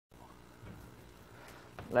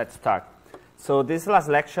let's start. So this is the last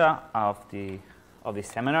lecture of the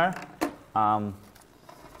seminar.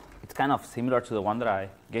 It's kind of similar to the one that I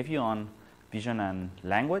gave you on vision and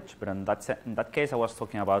language, but in that case, I was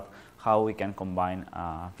talking about how we can combine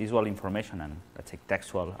visual information and, let's say,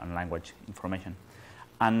 textual and language information.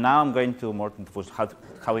 And now I'm going to more into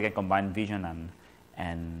how we can combine vision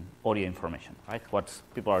and audio information, right? What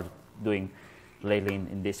people are doing lately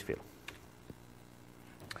in this field.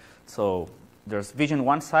 So there's vision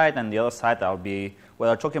one side, and the other side I'll be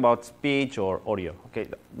whether talking about speech or audio. Okay,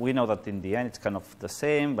 we know that in the end it's kind of the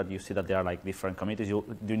same, but you see that there are like different communities.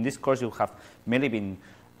 During this course, you have mainly been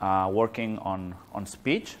working on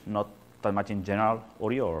speech, not that much in general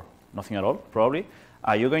audio or nothing at all, probably.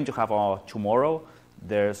 You're going to have tomorrow.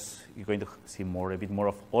 You're going to see a bit more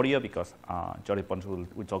of audio because Jordi Pons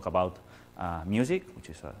will talk about music, which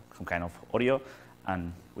is some kind of audio,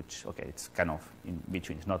 and which, okay, it's kind of in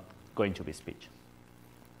between. It's not going to be speech.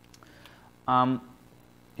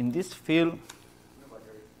 In this field,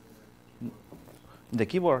 the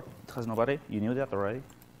keyboard has no battery. You knew that already?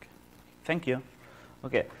 Okay. Thank you.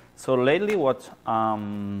 Okay, so lately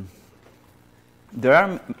there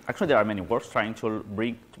are many works trying to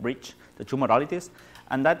bridge the two modalities,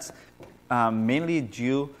 and that's mainly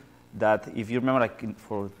due that if you remember, like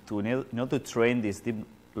to train this deep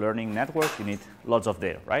learning network, you need lots of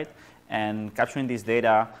data, right? And capturing this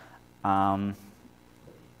data,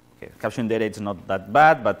 capturing data is not that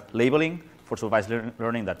bad, but labeling for supervised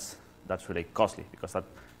learning, that's really costly because that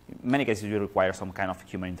in many cases you require some kind of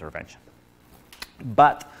human intervention.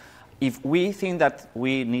 But if we think that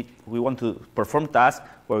we want to perform tasks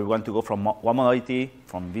where we want to go from one modality,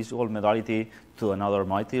 from visual modality to another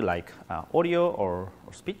modality like audio or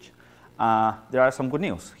speech, there are some good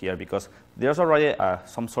news here because there's already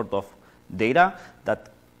some sort of data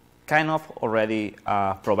that kind of already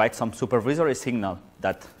provides some supervisory signal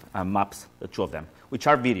that maps the two of them, which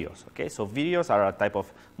are videos. Okay, so videos are a type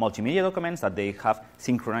of multimedia documents that they have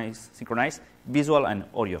synchronized visual and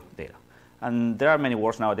audio data. And there are many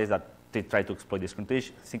works nowadays that they try to exploit this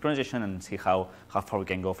synchronization and see how far we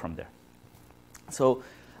can go from there. So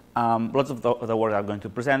lots of the work I'm going to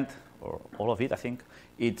present, or all of it, I think,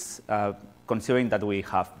 it's considering that we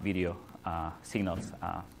have video signals.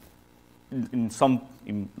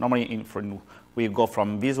 Normally, we go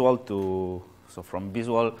from visual to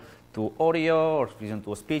audio, or vision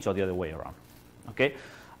to speech, or the other way around. Okay,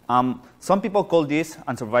 some people call this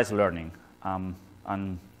unsupervised learning,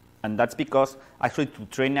 and that's because actually to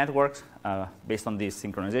train networks based on this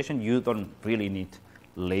synchronization, you don't really need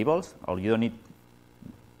labels, or you don't need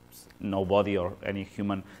nobody or any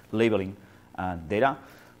human labeling data.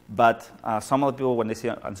 But some of the people, when they say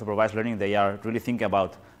unsupervised learning, they are really thinking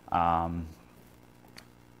about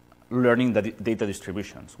learning the data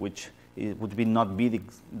distributions, which would not be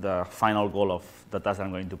the final goal of the task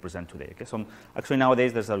I'm going to present today. Okay? So actually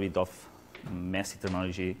nowadays there's a bit of messy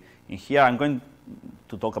terminology in here. I'm going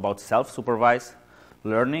to talk about self-supervised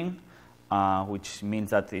learning, which means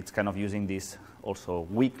that it's kind of using these also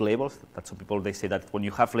weak labels. That's some people, they say that when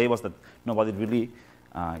you have labels that nobody really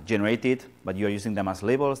generated, but you're using them as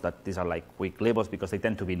labels, that these are like weak labels because they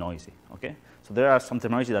tend to be noisy. Okay, so there are some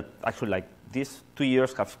terminology that actually, like these 2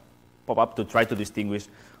 years, have popped up to try to distinguish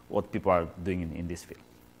what people are doing in this field.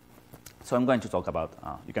 So I'm going to talk about,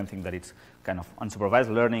 you can think that it's kind of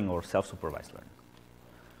unsupervised learning or self-supervised learning.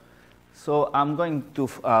 So I'm going to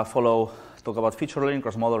talk about feature learning,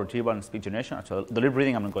 cross-modal retrieval, and speech generation. Actually, the lip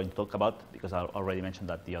reading I'm not going to talk about because I already mentioned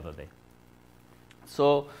that the other day.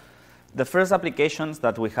 So the first applications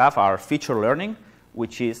that we have are feature learning,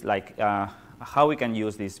 which is like how we can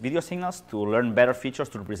use these video signals to learn better features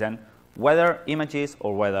to represent whether images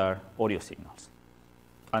or whether audio signals.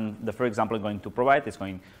 And the first example I'm going to provide is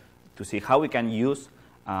going to see how we can use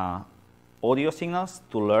audio signals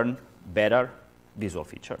to learn better visual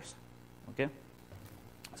features. Okay,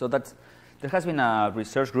 so there has been a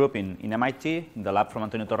research group in MIT, in the lab from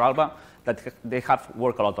Antonio Torralba, that they have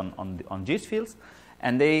worked a lot on these fields.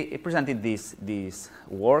 And they presented this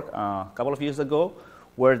work a couple of years ago,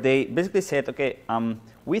 where they basically said, okay,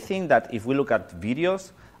 we think that if we look at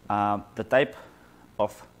videos, the type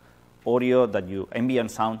of audio ambient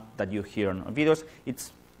sound that you hear on videos,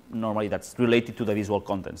 it's normally that's related to the visual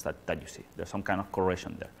contents that you see. There's some kind of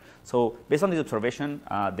correlation there. So based on this observation,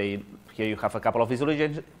 here you have a couple of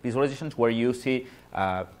visualizations where you see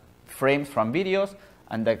frames from videos,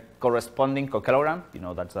 and the corresponding cocalogram,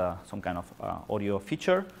 that's some kind of audio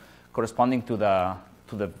feature corresponding to the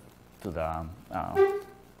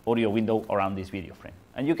audio window around this video frame.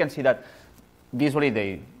 And you can see that visually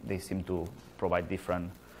they seem to provide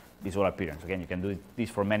different visual appearance. Again, you can do this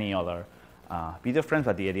for many other video frames,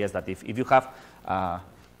 but the idea is that if you have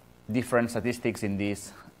different statistics in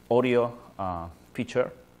this audio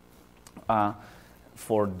feature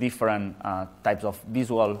for different types of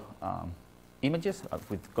visual images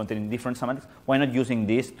with containing different semantics, why not using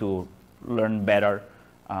this to learn better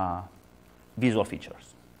visual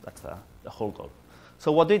features? That's the whole goal.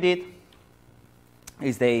 So what they did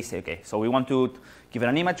is they say, okay, so we want to give it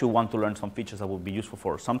an image, we want to learn some features that would be useful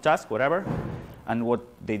for some task, whatever. And what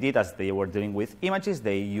they did, as they were dealing with images,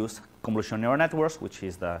 they used convolutional neural networks, which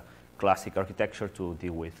is the classic architecture to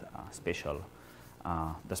deal with the spatial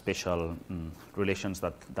relations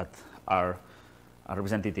that are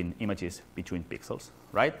represented in images between pixels,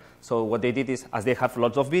 right? So what they did is, as they have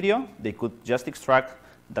lots of video, they could just extract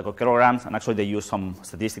the kilograms, and actually they use some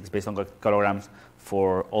statistics based on kilograms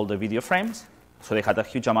for all the video frames. So they had a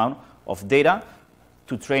huge amount of data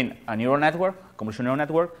to train a neural network, convolutional neural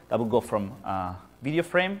network, that would go from a video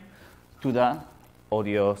frame to the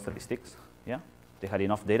audio statistics. Yeah, they had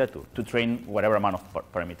enough data to train whatever amount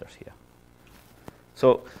of parameters here.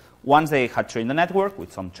 So once they had trained the network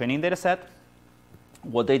with some training data set,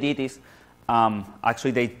 what they did is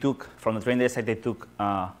actually they took, from the training data set, they took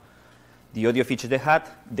the audio features they had,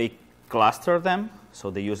 they clustered them. So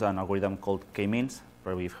they use an algorithm called k-means.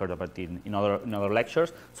 Probably you've heard about it in other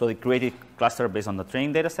lectures. So they created a cluster based on the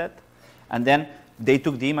training data set. And then they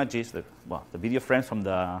took the images, the video frames from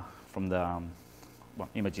the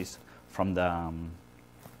images from the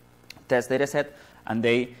test data set, and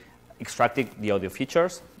they extracted the audio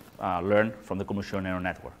features learned from the convolutional neural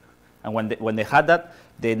network. And when they had that,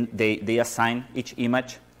 then they assigned each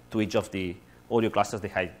image to each of the audio clusters they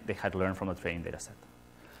had learned from the training data set.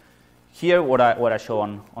 Here, what I show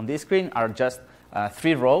on this screen are just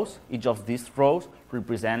 3 rows. Each of these rows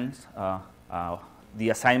represents the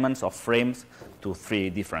assignments of frames to 3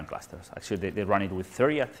 different clusters. Actually, they run it with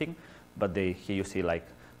 30, I think, but here you see like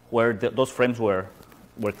where those frames were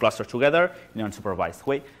clustered together in an unsupervised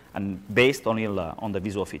way and based only on the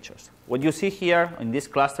visual features. What you see here in these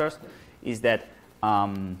clusters is that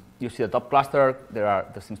you see the top cluster, there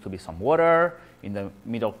seems to be some water. In the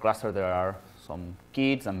middle cluster, there are some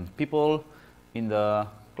kids and people. In the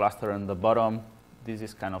cluster on the bottom, this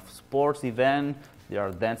is kind of sports event. They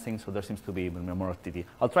are dancing, so there seems to be more activity.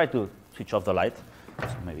 I'll try to switch off the light,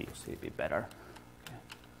 so maybe you see a bit better. Okay.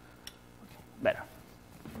 Better.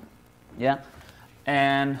 Yeah,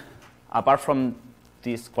 and apart from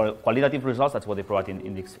these qualitative results, that's what they provide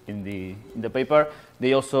in the paper.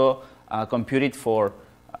 They also computed for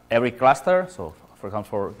every cluster. So, for example,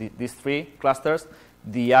 for these 3 clusters,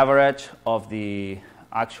 the average of the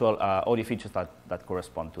actual audio features that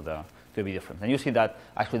correspond to the video frames. And you see that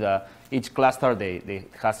actually each cluster they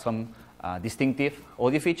has some distinctive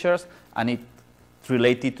audio features, and it's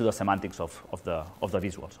related to the semantics of the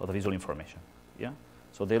visuals, or the visual information. Yeah.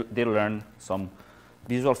 So they learn some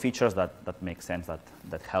visual features that make sense,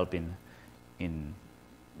 that help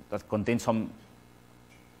that contain some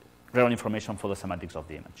relevant information for the semantics of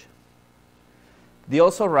the image. They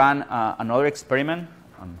also ran another experiment.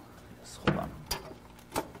 Just hold on.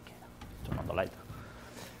 Okay, turn on the light.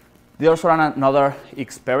 They also ran another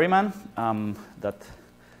experiment that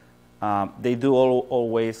they do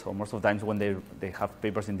always, or most of the times when they have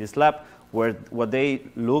papers in this lab, where what they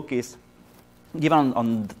look is, given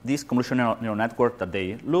on this convolutional neural network that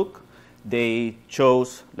they look, they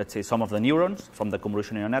chose, let's say, some of the neurons from the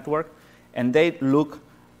convolutional neural network, and they look,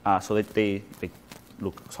 so that they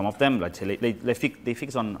look some of them, let's say, they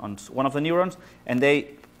fix on one of the neurons, and they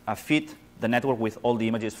feed the network with all the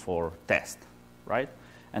images for test, right?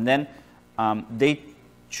 And then they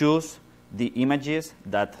choose the images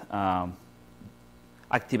that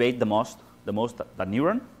activate the most that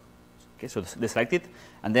neuron. Okay, so they select it,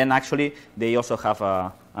 and then actually they also have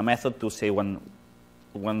a method to say when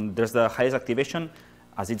there's the highest activation,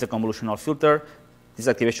 as it's a convolutional filter, this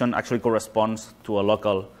activation actually corresponds to a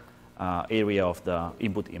local area of the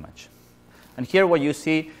input image. And here what you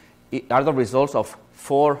see are the results of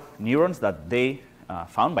 4 neurons that they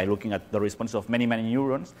found by looking at the responses of many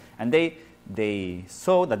neurons, and they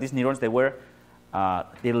saw that these neurons they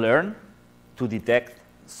learn to detect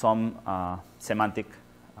some semantic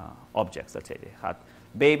objects. Let's say they had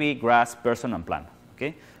baby, grass, person, and plant.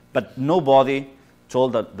 Okay, but nobody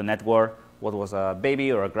told the network what was a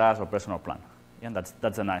baby or a grass or person or plant. Yeah, and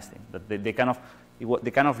that's a nice thing. That they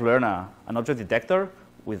kind of learn an object detector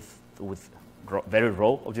with very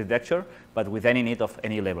raw object detector, but with any need of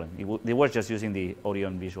any labeling. They were just using the audio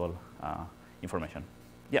and visual information.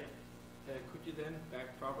 Yeah. Could you then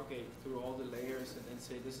backpropagate through all the layers and then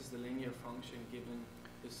say this is the linear function given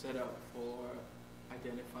the setup for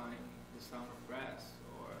identifying the sound of grass,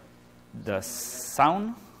 or The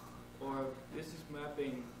sound? Or this is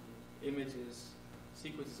mapping images,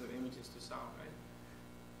 sequences of images to sound, right?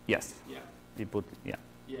 Yes. Yeah. Yeah.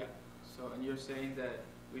 Yeah. So, and you're saying that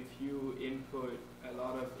if you input a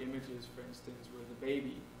lot of images, for instance, with a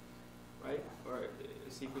baby, right, or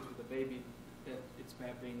a sequence with a baby, that it's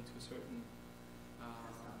mapping to a certain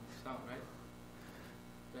sound, right?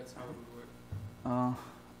 That's how it would work.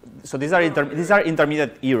 So these are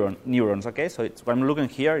intermediate neurons. Okay. So what I'm looking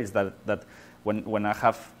here is that when I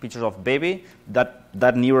have pictures of baby, that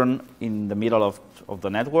neuron in the middle of the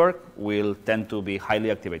network will tend to be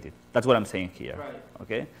highly activated. That's what I'm saying here. Right.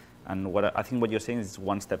 Okay. And I think what you're saying is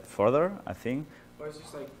one step further, I think. Well, it's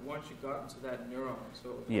just like once you got into that neuron,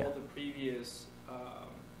 so Yeah. all the previous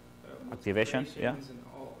Activations, yeah. and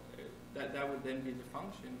all that would then be the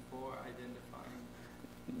function for identifying.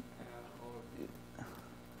 Or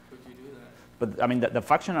could you do that? But I mean, the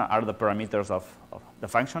function are the parameters of the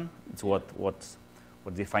function. It's what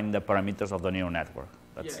defines the parameters of the neural network.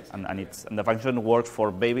 That's, yeah, and the function works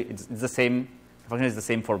for baby. It's the same. The function is the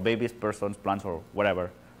same for babies, persons, plants, or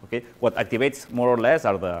whatever. Okay. What activates more or less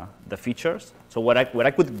are the features. So what I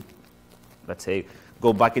could, let's say,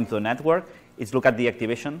 go back into the network is look at the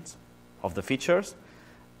activations of the features,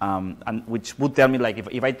 and which would tell me, like,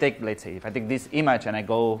 if I take, let's say, if I take this image and I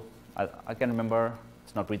go, I can remember,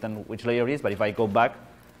 it's not written which layer it is, but if I go back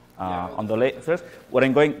on the layers, what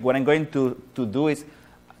I'm going to do is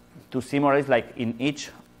to simulate, like, in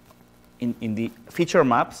the feature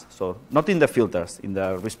maps, so not in the filters, in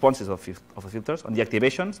the responses of the filters, on the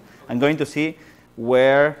activations, I'm going to see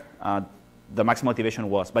where the maximum activation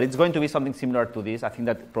was. But it's going to be something similar to this. I think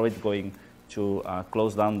that probably it's going to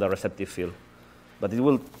close down the receptive field. But it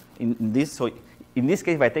will, in this case,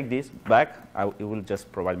 if I take this back, it will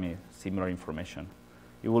just provide me similar information.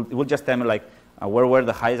 It will just tell me, like, where were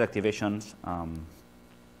the highest activations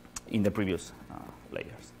in the previous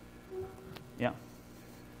layers. Yeah?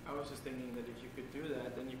 I was just thinking that if you could do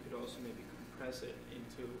that, then you could also maybe compress it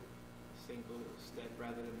into a single step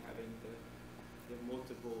rather than having the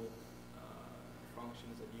multiple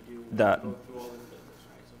functions that you do when you go through all the filters,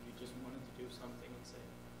 right? So if you just wanted to do something and say,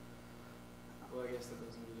 well, I guess that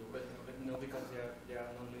doesn't really work. But no, because there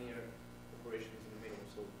are nonlinear operations in the middle.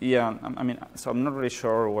 So yeah, I mean, so I'm not really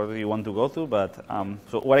sure where you want to go to, but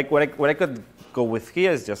so what I could go with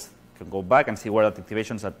here is just go back and see where are the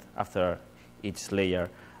activations after each layer.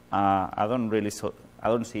 I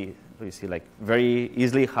don't see like very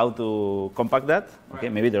easily how to compact that. Okay,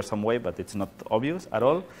 Right. maybe there's some way, but it's not obvious at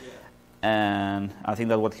all. Yeah. And I think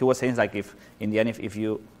that what he was saying is, like, if in the end, if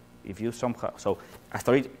you somehow, so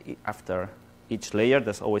after each layer,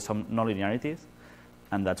 there's always some nonlinearities,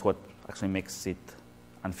 and that's what actually makes it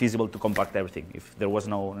unfeasible to compact everything. If there was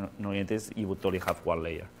no nonlinearities, you would only have one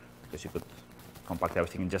layer, because you could compact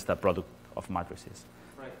everything in just a product of matrices.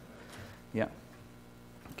 Right. Yeah.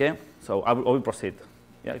 Okay. So I will proceed.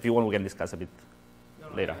 Yeah. If you want, we can discuss a bit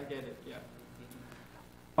later. I get it. Yeah.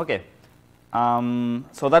 Okay.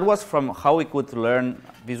 So that was from how we could learn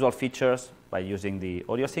visual features by using the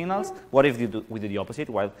audio signals. What if we do the opposite?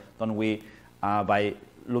 Why don't we, by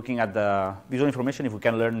looking at the visual information, if we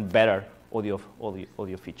can learn better audio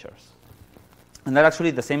features? And that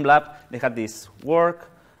actually, the same lab, they had this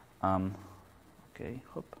work. Okay,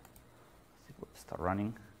 hope. We'll start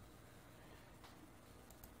running.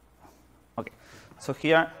 Okay, so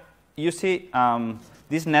here you see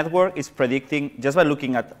this network is predicting, just by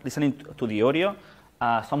listening to the audio,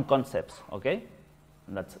 some concepts, okay?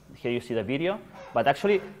 And that's, here you see the video. But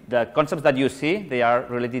actually, the concepts that you see, they are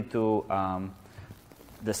related to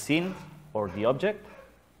the scene or the object.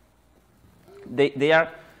 They are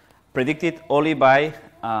predicted only by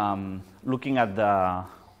looking at the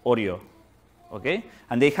audio, okay?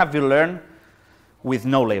 And they have to learn with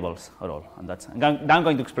no labels at all. And now I'm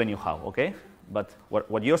going to explain you how, okay? But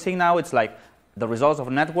what you're seeing now, it's like the results of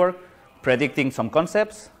a network predicting some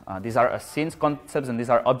concepts. These are scenes concepts and these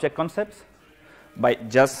are object concepts by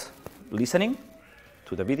just listening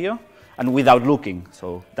to the video and without looking.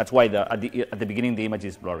 So that's why at the beginning the image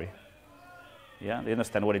is blurry. Yeah, they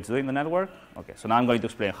understand what it's doing in the network? Okay, so now I'm going to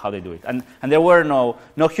explain how they do it. And there were no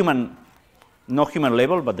human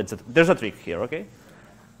label, but there's a trick here, okay?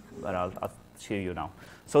 But I'll show you now.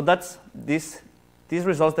 So that's these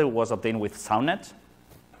results that was obtained with SoundNet.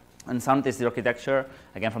 And SoundNet is the architecture,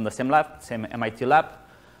 again, from the same lab, same MIT lab.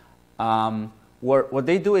 What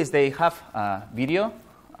they do is they have a video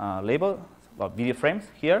label, well, video frames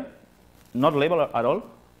here, not labeled at all.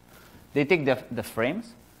 They take the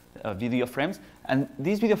frames, video frames, and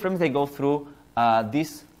these video frames, they go through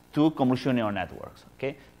these two convolutional neural networks.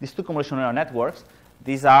 Okay, these two convolutional neural networks,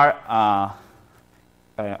 these are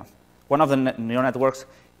One of the neural networks,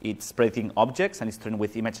 it's predicting objects, and it's trained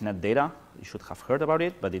with ImageNet data. You should have heard about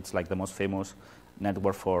it, but it's like the most famous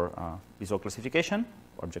network for visual classification,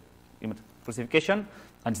 object image classification.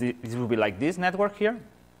 And this will be like this network here.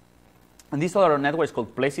 And this other network is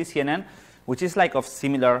called PlaCCNN, which is like of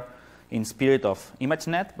similar in spirit of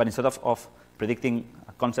ImageNet, but instead of predicting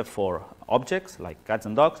a concept for objects like cats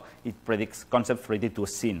and dogs, it predicts concepts related to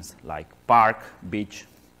scenes like park, beach,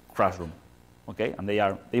 classroom. Okay, and they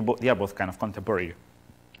are both kind of contemporary.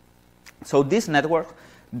 So these networks,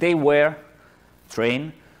 they were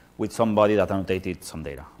trained with somebody that annotated some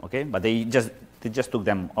data. Okay, but they just took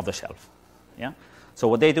them off the shelf. Yeah. So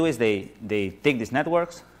what they do is they take these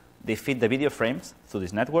networks, they feed the video frames through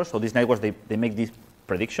these networks. So these networks, they make these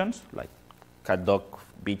predictions like cat, dog,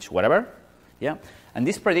 beach, whatever. Yeah. And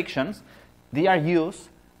these predictions, they are used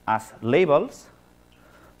as labels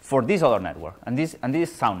for this other network. And this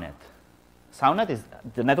is SoundNet. SoundNet is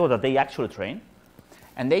the network that they actually train.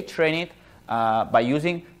 And they train it by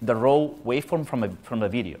using the raw waveform from the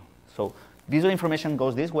video. So visual information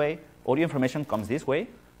goes this way, audio information comes this way.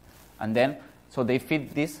 And then, so they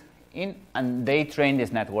feed this in, and they train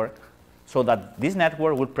this network so that this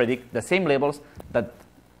network will predict the same labels that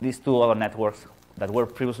these two other networks that were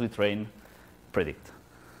previously trained predict.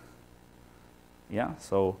 Yeah,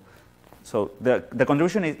 so the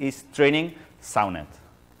contribution is training SoundNet.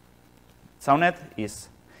 SoundNet is,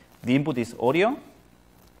 the input is audio,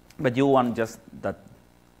 but you want just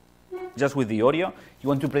with the audio, you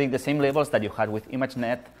want to predict the same labels that you had with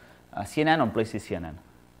ImageNet, CNN, or PlaCCNN.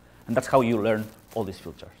 And that's how you learn all these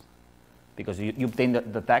filters, because you obtain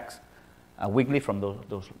the tags weekly from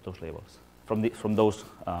those labels, from those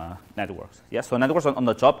networks. Yeah, so networks on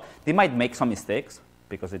the top, they might make some mistakes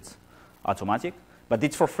because it's automatic, but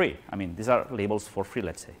it's for free. I mean, these are labels for free,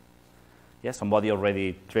 let's say. Yeah, somebody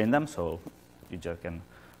already trained them, so you just can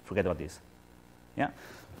forget about this. Yeah,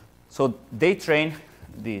 so they train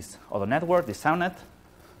this other network, this SoundNet.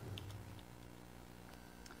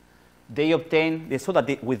 They saw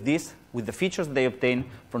that with the features they obtained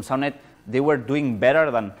from SoundNet, they were doing better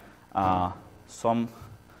than some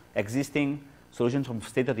existing solutions from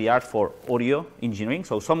state-of-the-art for audio engineering.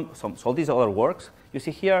 So all these other works you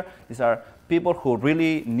see here, these are people who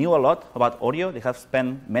really knew a lot about audio. They have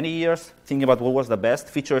spent many years thinking about what was the best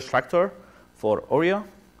feature extractor for audio.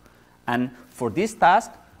 And for this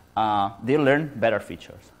task, they learned better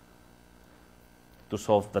features to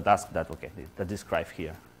solve the task that described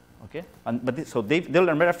here. Okay, so they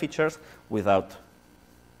learn better features with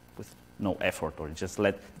no effort, or just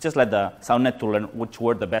let the SoundNet to learn which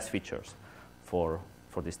were the best features for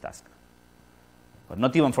this task, but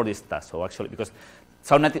not even for this task. So actually, because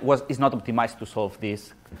SoundNet is not optimized to solve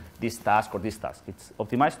this task or this task, it's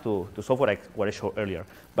optimized to solve what I showed earlier.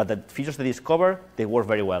 But the features they discover, they work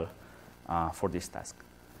very well for this task.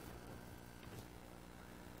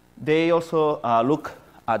 They also look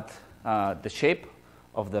at the shape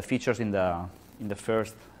of the features in the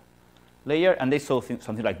first layer, and they saw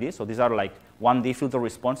something like this. So these are like 1D filter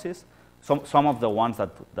responses, some of the ones that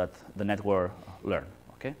the network learned.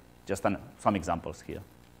 Okay, just some examples here.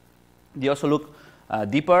 They also look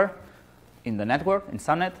deeper in the network, in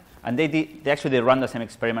SoundNet, and they actually run the same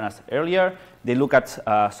experiment as earlier. They look at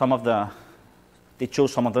they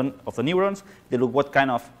chose some of the neurons. They look what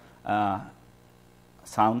kind of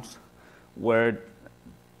sounds were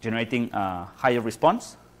generating higher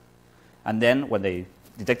response. And then when they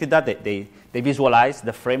detected that, they visualized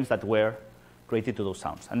the frames that were related to those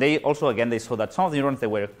sounds. And they also, again, they saw that some of the neurons, they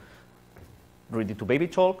were related to baby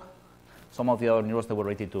talk. Some of the other neurons, they were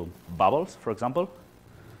related to bubbles, for example.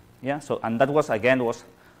 Yeah, so, and that was, again, was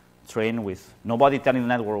trained with nobody telling the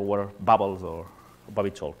network were bubbles or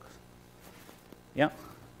baby talk. Yeah?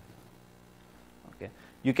 Okay.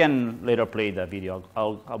 You can later play the video.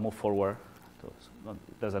 I'll move forward.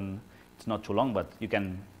 It's not too long, but you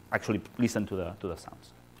can actually listen to the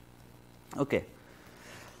sounds. Okay.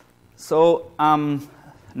 So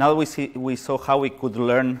now we saw how we could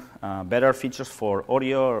learn better features for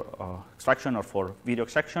audio extraction or for video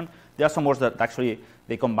extraction. There are some works that actually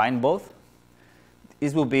they combine both.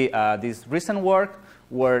 This will be this recent work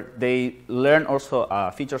where they learn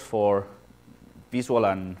also features for visual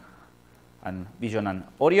and vision and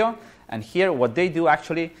audio. And here, what they do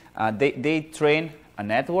actually, they train a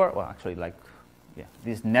network, well, actually, like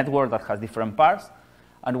this network that has different parts.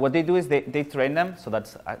 And what they do is they train them. So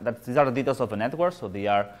these are the details of the network. So they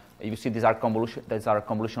are, you see, these are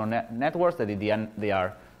convolutional networks that in the end they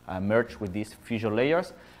are merged with these fusion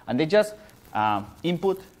layers, and they just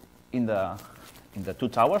input in the two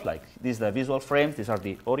towers. Like these are the visual frames. These are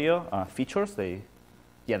the audio features.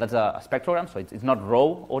 yeah, that's a spectrogram. So it's not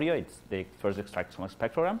raw audio. They first extract some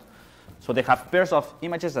spectrograms. So they have pairs of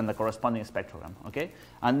images and the corresponding spectrogram. Okay,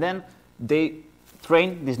 and then they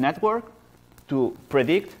train this network to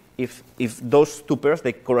predict if those two pairs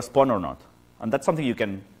they correspond or not. And that's something you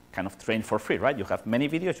can kind of train for free, right? You have many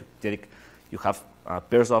videos. You have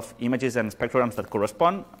pairs of images and spectrograms that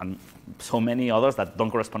correspond, and so many others that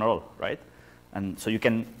don't correspond at all, right? And so you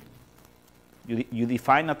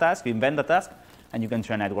define a task, you invent a task, and you can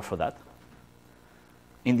train a network for that.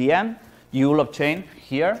 In the end, you will obtain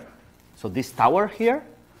here, so this tower here,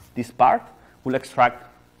 this part, will extract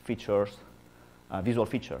features, visual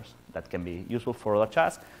features that can be useful for other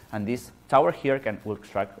tasks, and this tower here will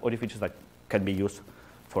extract audio features that can be used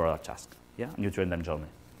for other tasks. Yeah, and you train them jointly.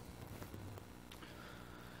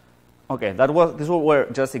 Okay, these were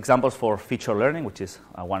just examples for feature learning, which is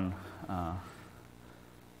one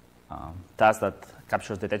task that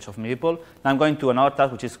captures the attention of many people. Now I'm going to another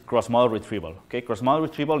task, which is cross-model retrieval. Okay, cross-model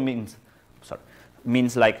retrieval means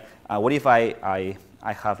like, what if I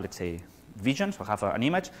have, let's say, vision, so I have an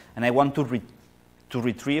image, and I want to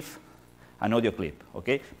retrieve an audio clip,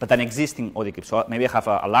 okay, but an existing audio clip. So maybe I have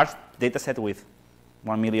a large data set with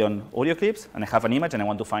 1 million audio clips, and I have an image, and I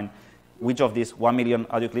want to find which of these 1 million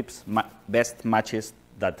audio clips best matches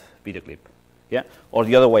that video clip. Yeah? Or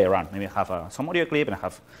the other way around. Maybe I have some audio clip, and I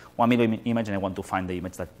have 1 million image, and I want to find the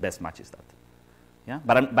image that best matches that. Yeah?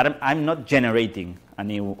 But I'm not generating a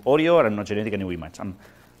new audio, or I'm not generating a new image. I'm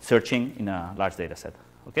searching in a large data set.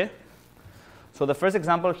 Okay? So the first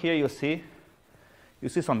example here you see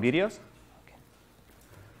some videos. Okay.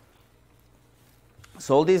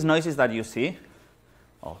 So all these noises that you see,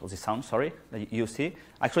 all these sounds, sorry, that you see,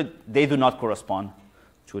 actually they do not correspond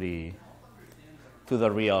to the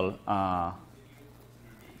real.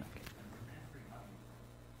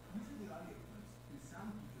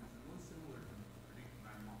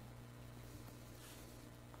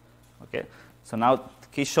 Okay, so now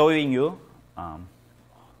he's showing you. Yeah,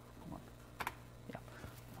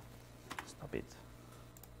 stop it.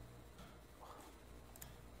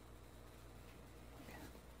 Okay.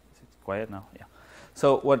 Is it quiet now? Yeah.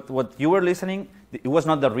 So what you were listening, it was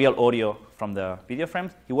not the real audio from the video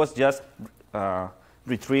frames. It was just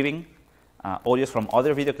retrieving audios from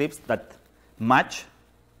other video clips that match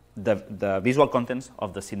the visual contents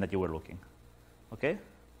of the scene that you were looking. Okay?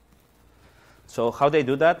 So how they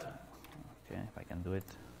do that? Okay, if I can do it.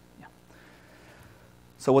 Yeah.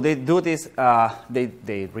 So what they do is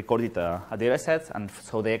they recorded a data set, and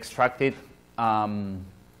so they extracted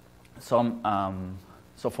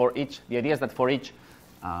so for each, the idea is that for each,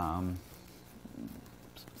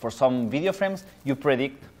 for some video frames, you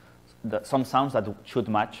predict some sounds that should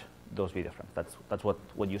match those video frames. That's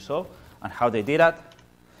what you saw, and how they did that.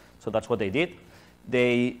 So that's what they did.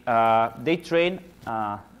 They train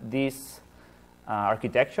this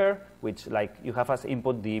architecture, which like you have as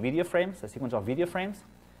input the video frames, a sequence of video frames.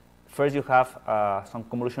 First, you have some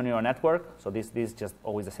convolutional neural network. So this is just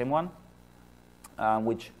always the same one,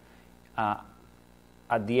 which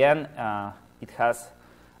at the end, it has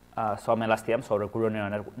some LSTM, so recurrent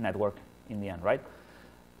neural network in the end, right?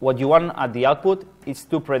 What you want at the output is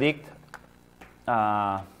to predict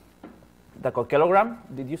the cokilogram.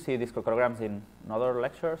 Did you see these cokilograms in other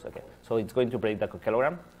lectures? Okay, so it's going to predict the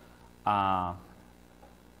cokilogram,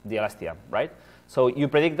 the LSTM, right? So you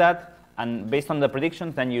predict that, and based on the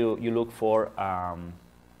predictions, then you look for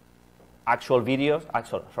actual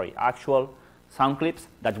sound clips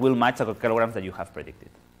that will match the kilograms that you have predicted,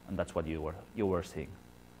 and that's what you were seeing.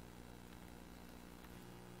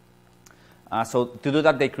 So to do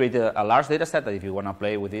that, they created a large data set that if you want to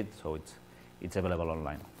play with it, so it's available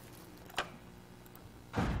online.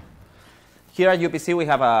 Here at UPC, we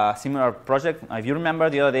have a similar project. If you remember,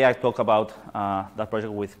 the other day I talked about that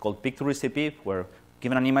project called Pick to Recipe, where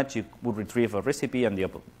given an image, you would retrieve a recipe and the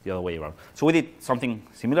other way around. So we did something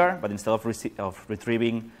similar, but instead of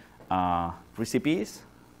retrieving recipes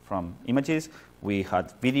from images, we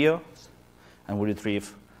had videos, and we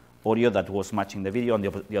retrieve audio that was matching the video and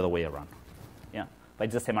the other way around. Yeah, but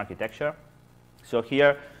it's the same architecture. So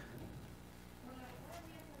here,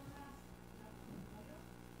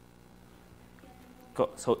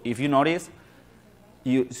 so if you notice,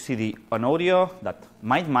 you see an audio that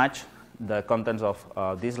might match the contents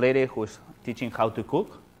of this lady who is teaching how to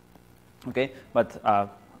cook. Okay, but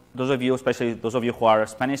those of you, especially those of you who are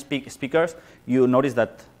Spanish speakers, you notice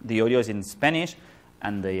that the audio is in Spanish,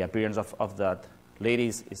 and the appearance of that lady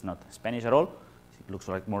is not Spanish at all. It looks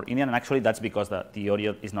like more Indian, and actually that's because the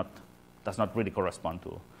audio does not really correspond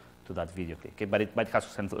to that video clip. Okay? But it has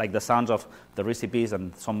sense, like the sounds of the recipes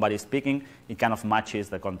and somebody speaking, it kind of matches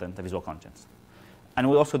the content, the visual contents. And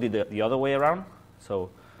we also did the other way around. So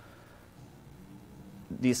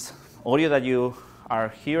this audio that you are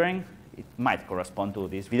hearing, it might correspond to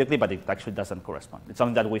this video clip, but it actually doesn't correspond. It's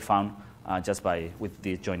something that we found just with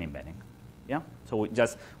the joint embedding. Yeah. So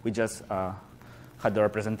we just had the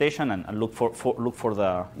representation and look for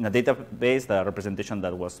the in the database the representation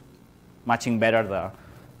that was matching better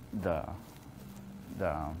the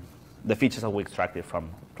features that we extracted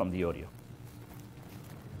from the audio.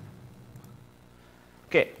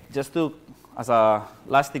 Okay, just as a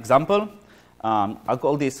last example, I'll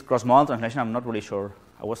call this cross-modal translation. I'm not really sure.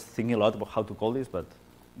 I was thinking a lot about how to call this, but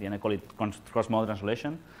then I call it cross-modal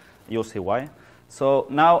translation. You'll see why. So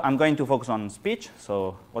now I'm going to focus on speech.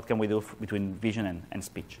 So what can we do between vision and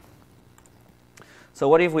speech? So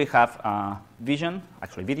what if we have vision,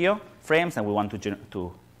 actually video, frames, and we want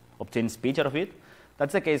to obtain speech out of it?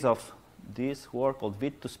 That's the case of this word called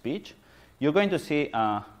vid-to-speech. You're going to see,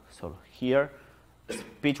 so here,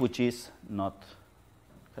 speech which is not,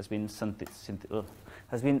 has been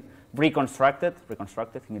reconstructed.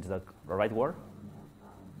 Reconstructed, I think it's the right word.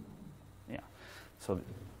 Yeah. So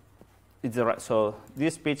it's the right. So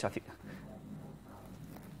this speech, I think,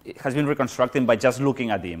 it has been reconstructed by just looking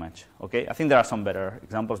at the image. Okay. I think there are some better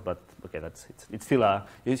examples, but okay, it's still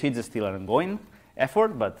you see it's still an ongoing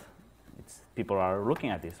effort, but people are looking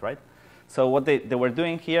at this, right? So what they were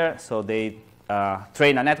doing here, so they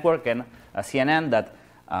train a network and a CNN that,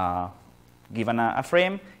 given a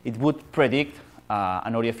frame, it would predict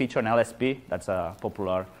an audio feature, an LSP. That's a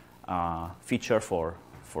popular feature for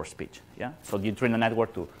speech. Yeah. So you train a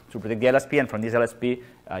network to predict the LSP, and from this LSP,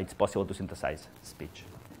 it's possible to synthesize speech.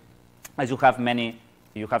 As you have many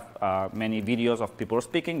videos of people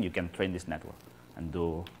speaking, you can train this network and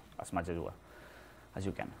do as much as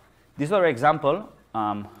you can. This other example,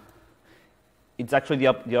 it's actually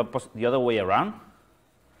the other way around.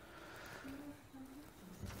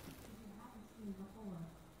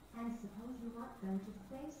 And suppose you want them to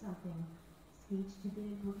say something. Speech to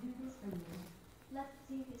bid will do this for you. Let's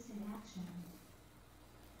see this in action.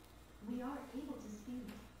 We are able to speak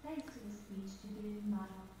thanks to the speech to bid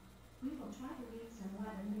model. We will try to read some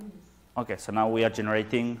weather news. Okay, so now we are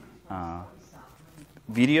generating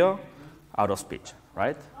video out of speech,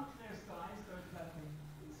 right?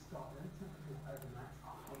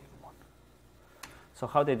 So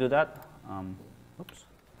how they do that? Oops.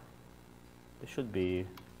 It should be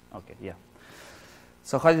okay. Yeah.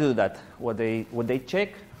 So how do you do that? What they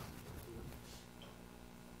check?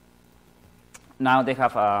 Now they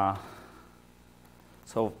have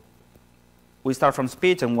so we start from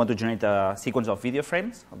speech and want to generate a sequence of video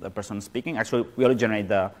frames of the person speaking. Actually, we already generate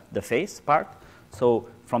the face part. So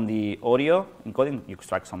from the audio encoding, you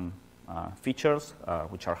extract some features,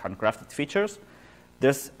 which are handcrafted features.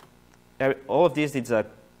 There's all of this is a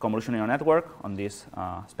convolutional neural network on this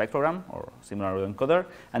spectrogram or similar encoder.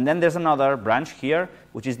 And then there's another branch here,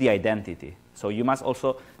 which is the identity. So you must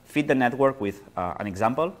also feed the network with an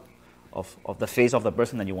example of the face of the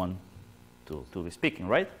person that you want to be speaking,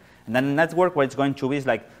 right? And then the network, what it's going to be is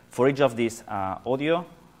like for each of these audio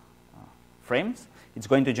frames, it's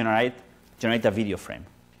going to generate a video frame.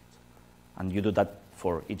 And you do that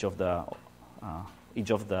for each of the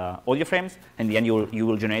audio frames. In the end, you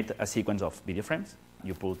will generate a sequence of video frames.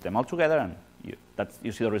 You put them all together, and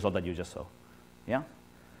you see the result that you just saw. Yeah.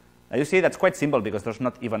 Now you see that's quite simple because there's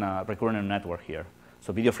not even a recurrent network here.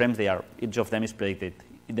 So video frames, each of them is predicted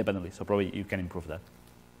independently. So probably you can improve that.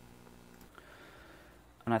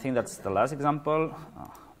 And I think that's the last example.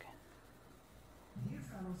 Oh, okay. Dear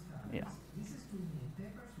fellow scholars, yeah. This is to the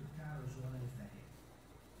papers with Carol, Joana, and Xavier.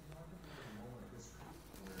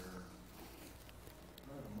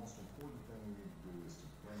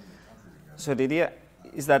 So the idea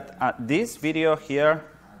is that this video here,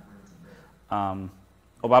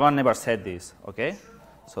 Obama never said this. Okay,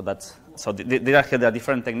 so there are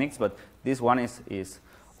different techniques, but this one is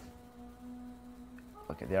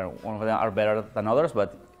okay. One of them are better than others,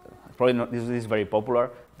 but probably not, this is very popular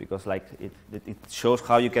because like it shows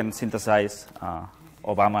how you can synthesize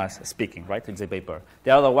Obama's speaking, right? It's a paper.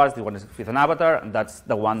 The other one, the one is with an avatar, and that's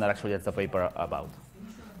the one that actually is the paper about.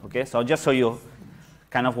 Okay, so I'll just show you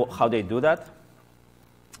kind of how they do that.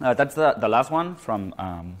 That's the last one from,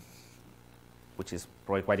 which is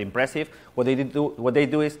probably quite impressive. What they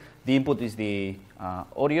do is the input is the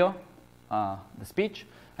audio, the speech,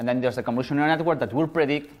 and then there's a convolutional network that will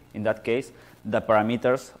predict, in that case, the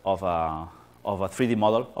parameters of a 3D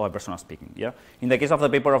model of a person speaking. Yeah. In the case of the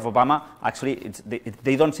paper of Obama, actually,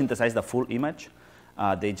 they don't synthesize the full image.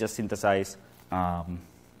 They just synthesize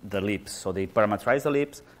the lips. So they parameterize the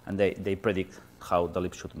lips, and they predict how the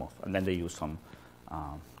lips should move. And then they use some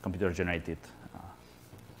computer-generated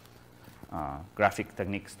graphic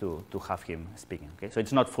techniques to have him speaking. Okay, so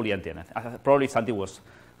it's not fully end-to-end. Probably Santi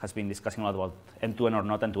has been discussing a lot about end-to-end or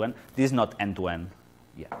not end-to-end. This is not end-to-end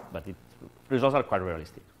yet, but results are quite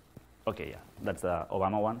realistic. Okay, yeah, that's the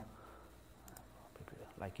Obama one.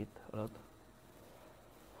 I like it a lot.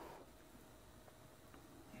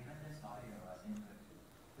 Given this audio as input,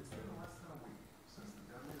 it's been less than a week since the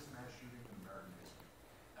deadliest mass shooting in American history.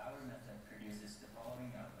 our method produces the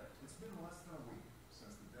following output. It's been less than a week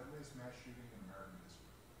since the deadliest mass shooting in American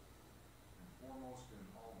history. And foremost in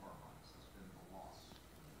all of our minds has been the loss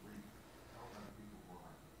and the grief of how many people were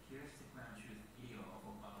harmed, Here's the ground truth video of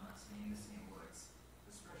Obama saying the same words.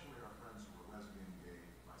 especially our friends who were lesbian, gay,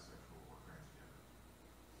 bisexual, or transgender.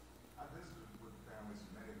 I visited with the families of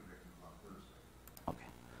many of the victims on Thursday. Okay.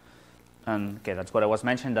 And okay, that's what I was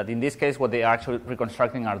mentioning, that in this case, what they are actually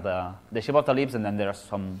reconstructing are the shape of the lips, and then there's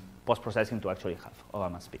some post-processing to actually have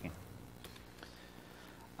Obama speaking.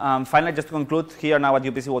 Finally, just to conclude, here now at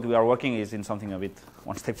UPC, what we are working is in something a bit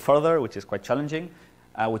one step further, which is quite challenging,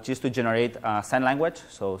 which is to generate sign language.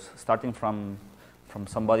 So starting from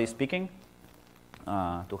somebody speaking,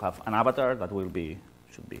 to have an avatar that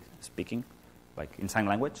should be speaking, like in sign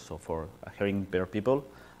language, so for hearing impaired people.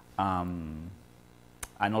 And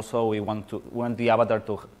also we want the avatar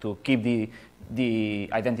to keep the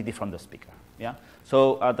identity from the speaker. Yeah.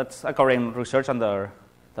 So that's a current research that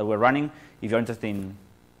we're running. If you're interested in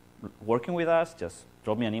working with us, just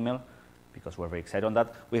drop me an email because we're very excited on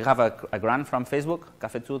that. We have a grant from Facebook,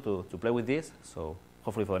 Cafe2, to play with this. So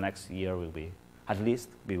hopefully for the next year we'll be at least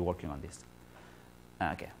be working on this.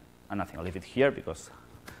 Okay. And nothing. I'll leave it here because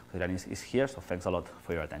Irene is here. So thanks a lot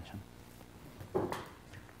for your attention.